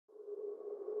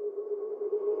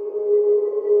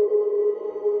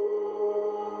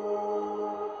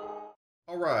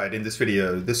Alright, in this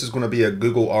video, this is going to be a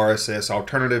Google RSS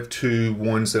alternative to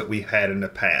ones that we had in the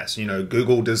past. You know,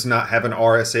 Google does not have an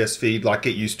RSS feed like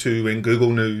it used to in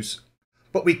Google News,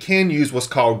 but we can use what's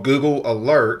called Google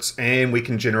Alerts and we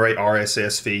can generate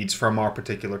RSS feeds from our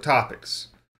particular topics.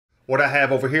 What I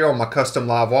have over here on my custom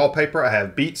live wallpaper, I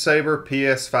have Beat Saber,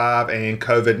 PS5, and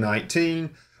COVID-19.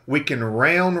 We can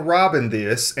round robin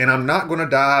this, and I'm not going to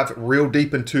dive real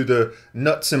deep into the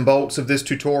nuts and bolts of this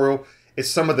tutorial. It's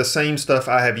some of the same stuff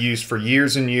I have used for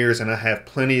years and years, and I have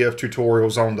plenty of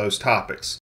tutorials on those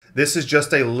topics. This is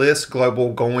just a list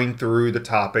global going through the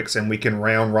topics, and we can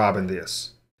round robin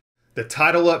this. The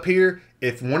title up here,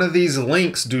 if one of these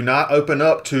links do not open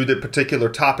up to the particular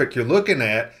topic you're looking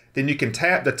at, then you can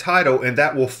tap the title and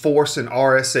that will force an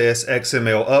Rss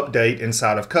Xml update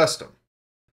inside of Kustom.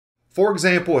 For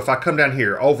example, if I come down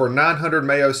here, over 900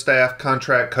 Mayo staff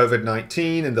contract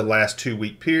COVID-19 in the last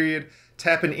 2-week period,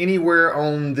 tapping anywhere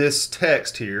on this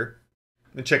text here,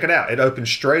 and check it out. It opens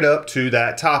straight up to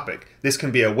that topic. This can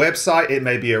be a website, it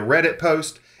may be a Reddit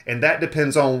post, and that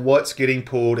depends on what's getting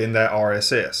pulled in that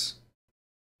RSS.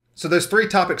 So those 3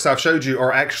 topics I've showed you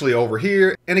are actually over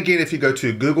here. And again, if you go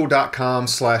to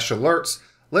google.com/alerts,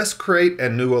 let's create a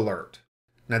new alert.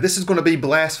 Now this is going to be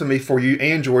blasphemy for you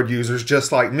Android users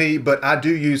just like me, but I do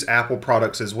use Apple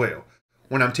products as well.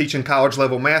 When I'm teaching college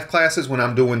level math classes, when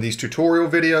I'm doing these tutorial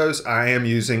videos, I am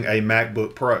using a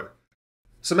MacBook Pro.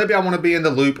 So maybe I want to be in the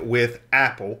loop with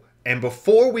Apple. And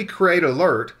before we create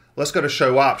alert, let's go to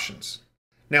show options.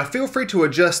 Now feel free to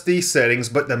adjust these settings,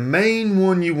 but the main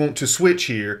one you want to switch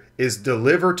here is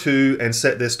deliver to and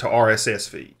set this to RSS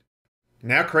feed.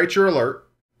 Now create your alert.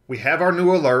 We have our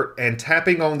new alert, and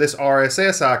tapping on this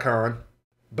RSS icon,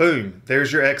 boom,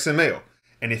 there's your XML.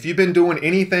 And if you've been doing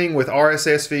anything with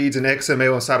RSS feeds and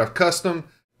XML inside of Kustom,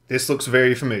 this looks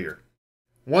very familiar.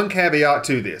 One caveat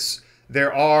to this,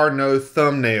 there are no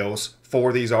thumbnails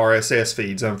for these RSS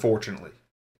feeds, unfortunately.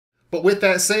 But with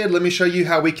that said, let me show you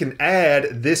how we can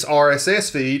add this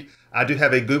RSS feed. I do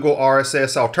have a Google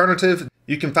RSS alternative.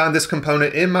 You can find this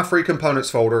component in my free components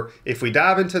folder. If we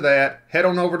dive into that, head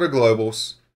on over to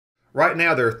globals. Right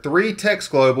now there are 3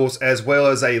 text globals as well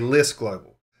as a list global.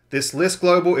 This list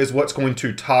global is what's going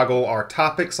to toggle our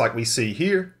topics like we see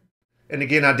here. And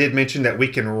again, I did mention that we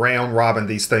can round robin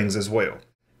these things as well.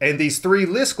 And these 3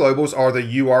 list globals are the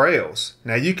URLs.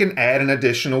 Now you can add an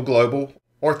additional global,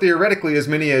 or theoretically as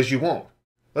many as you want.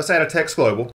 Let's add a text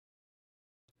global.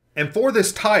 And for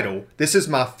this title, this is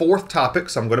my 4th topic,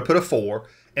 so I'm going to put a 4.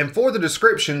 And for the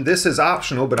description, this is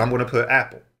optional, but I'm going to put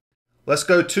Apple. Let's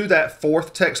go to that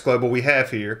 4th text global we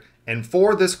have here. And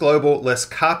for this global, let's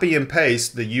copy and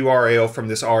paste the URL from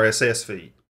this RSS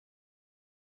feed.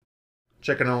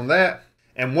 Checking on that.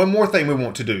 And one more thing we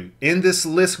want to do. In this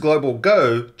list global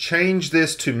go, change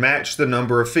this to match the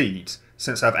number of feeds.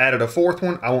 Since I've added a 4th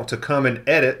one, I want to come and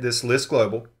edit this list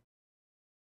global.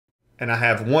 And I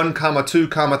have 1, 2,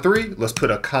 3. Let's put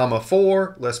a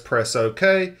 4. Let's press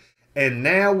OK. And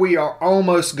now we are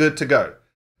almost good to go.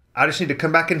 I just need to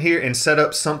come back in here and set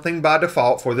up something by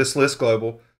default for this list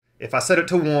global. If I set it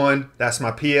to 1, that's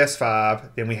my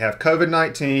PS5. Then we have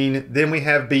COVID-19. Then we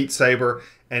have Beat Saber.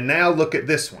 And now look at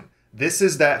this one. This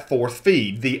is that 4th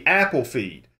feed, the Apple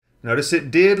feed. Notice it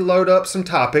did load up some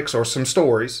topics or some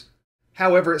stories.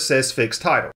 However, it says fix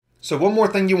title. So one more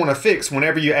thing you want to fix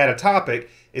whenever you add a topic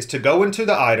is to go into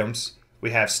the items.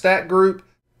 We have stat group.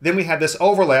 Then we have this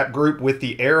overlap group with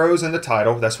the arrows in the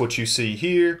title. That's what you see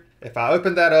here. If I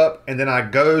open that up and then I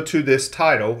go to this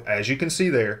title, as you can see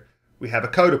there, we have a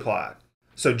code applied.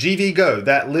 So GVGO,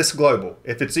 that list global,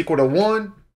 if it's equal to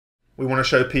 1, we want to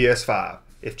show PS5.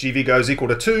 If GVGO is equal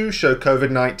to 2, show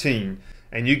COVID-19.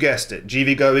 And you guessed it,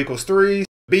 GVGO equals 3,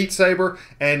 Beat Saber,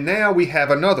 and now we have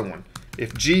another one.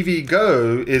 If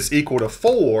GVGO is equal to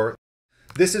 4,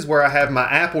 this is where I have my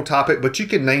Apple topic, but you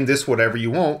can name this whatever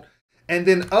you want. And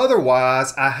then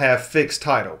otherwise, I have fixed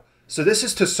title. So this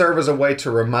is to serve as a way to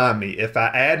remind me. If I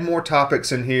add more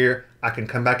topics in here, I can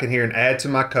come back in here and add to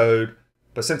my code.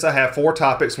 But since I have 4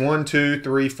 topics, 1, 2,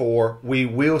 3, 4, we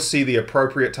will see the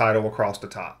appropriate title across the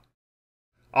top.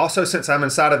 Also, since I'm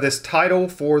inside of this title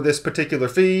for this particular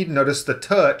feed, notice the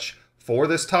touch for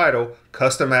this title,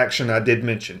 custom action I did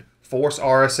mention. Force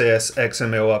RSS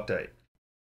XML update.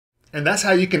 And that's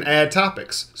how you can add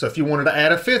topics. So if you wanted to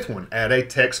add a 5th one, add a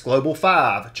text global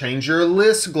 5, change your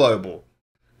list global,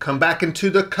 come back into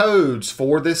the codes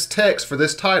for this text, for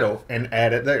this title, and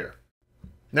add it there.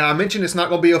 Now I mentioned it's not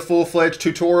going to be a full-fledged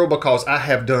tutorial because I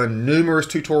have done numerous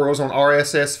tutorials on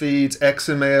RSS feeds,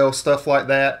 XML, stuff like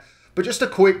that. But just a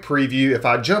quick preview, if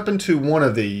I jump into one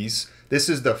of these, this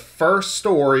is the first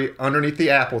story underneath the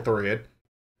Apple thread.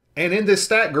 And in this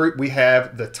stat group, we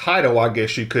have the title, I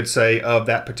guess you could say, of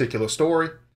that particular story.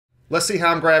 Let's see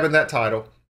how I'm grabbing that title.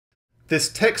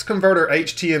 This text converter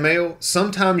HTML,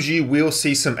 sometimes you will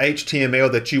see some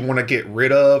HTML that you want to get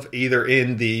rid of, either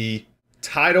in the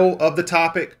title of the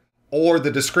topic or the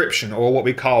description, or what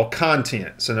we call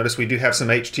content. So notice we do have some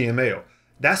HTML.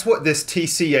 That's what this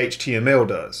TC-HTML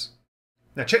does.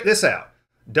 Now check this out.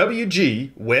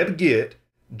 WG, WebGet,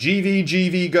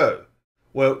 GVGVGo.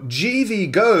 Well,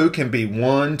 GVGo can be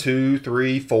 1, 2,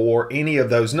 3, 4, any of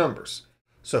those numbers.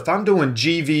 So if I'm doing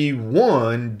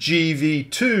GV1, GV2,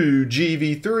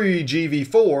 GV3,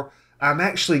 GV4, I'm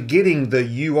actually getting the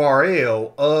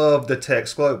URL of the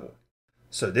text global.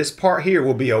 So this part here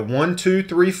will be a 1, 2,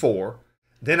 3, 4.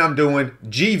 Then I'm doing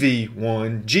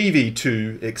GV1,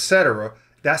 GV2, etc.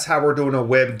 That's how we're doing a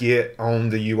WebGet on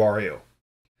the URL.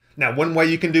 Now, one way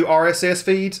you can do RSS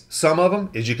feeds, some of them,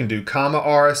 is you can do comma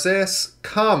RSS,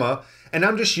 comma, and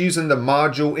I'm just using the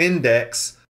module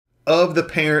index of the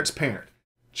parent's parent.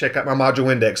 Check out my module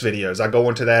index videos. I go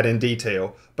into that in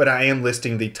detail, but I am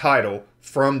listing the title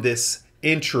from this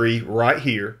entry right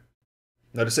here.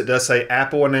 Notice it does say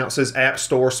Apple announces App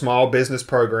Store Small Business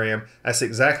Program. That's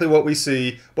exactly what we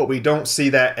see, but we don't see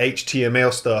that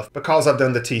HTML stuff because I've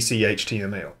done the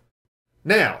TC-HTML.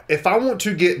 Now, if I want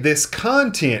to get this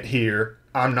content here,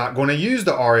 I'm not going to use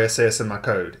the RSS in my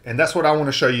code. And that's what I want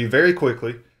to show you very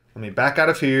quickly. Let me back out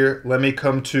of here. Let me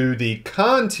come to the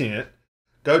content,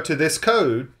 go to this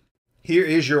code. Here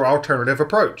is your alternative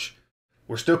approach.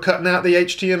 We're still cutting out the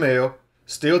HTML,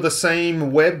 still the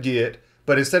same WebGet,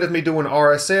 but instead of me doing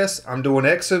RSS, I'm doing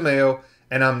XML,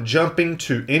 and I'm jumping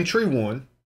to entry 1.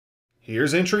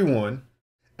 Here's entry 1.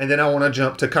 And then I want to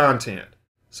jump to content.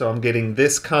 So I'm getting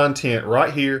this content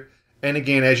right here. And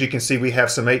again, as you can see, we have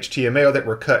some HTML that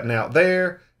we're cutting out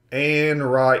there and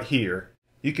right here.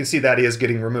 You can see that is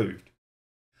getting removed.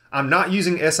 I'm not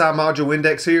using SI module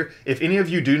index here. If any of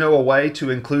you do know a way to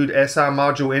include SI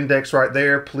module index right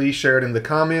there, please share it in the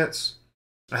comments.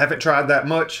 I haven't tried that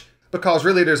much because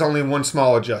really there's only one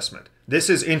small adjustment. This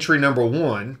is entry number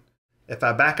 1. If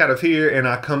I back out of here and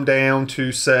I come down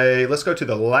to say, let's go to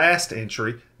the last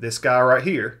entry, this guy right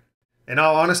here. In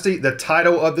all honesty, the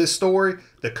title of this story,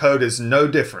 the code is no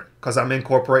different because I'm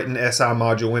incorporating SI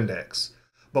module index.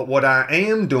 But what I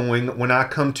am doing when I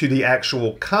come to the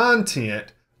actual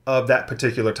content of that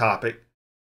particular topic,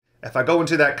 if I go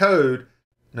into that code,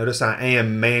 notice I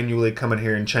am manually coming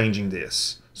here and changing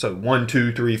this. So 1,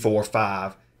 2, 3, 4,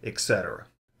 5, etc.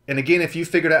 And again, if you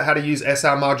figured out how to use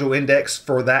SI module index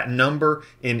for that number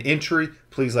in entry,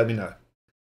 please let me know.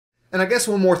 And I guess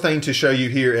one more thing to show you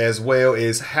here as well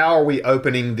is how are we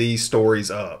opening these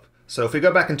stories up? So if we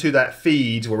go back into that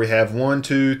feeds where we have 1,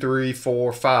 2, 3,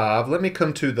 4, 5, let me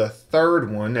come to the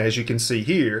third one, as you can see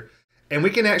here, and we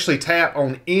can actually tap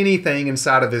on anything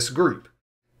inside of this group.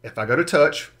 If I go to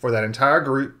touch for that entire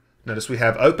group, notice we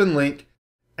have open link,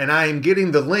 and I am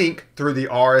getting the link through the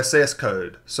RSS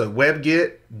code. So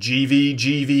WebGet,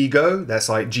 GVGVGo, that's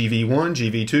like GV1,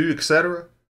 GV2, etc.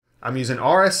 I'm using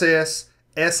RSS,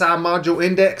 SI module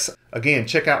index. Again,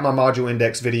 check out my module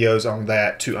index videos on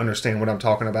that to understand what I'm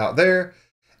talking about there.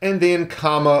 And then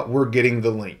comma, we're getting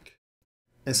the link.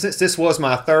 And since this was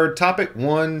my third topic,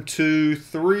 1, 2,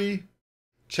 3,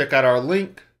 check out our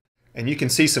link. And you can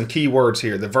see some keywords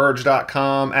here.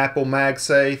 TheVerge.com, Apple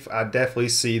MagSafe. I definitely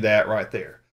see that right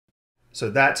there. So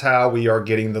that's how we are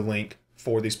getting the link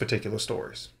for these particular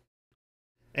stories.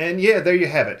 And yeah, there you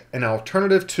have it. An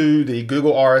alternative to the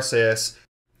Google RSS.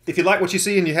 If you like what you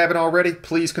see and you haven't already,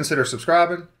 please consider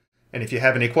subscribing. And if you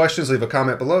have any questions, leave a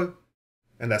comment below.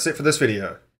 And that's it for this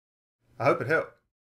video. I hope it helped.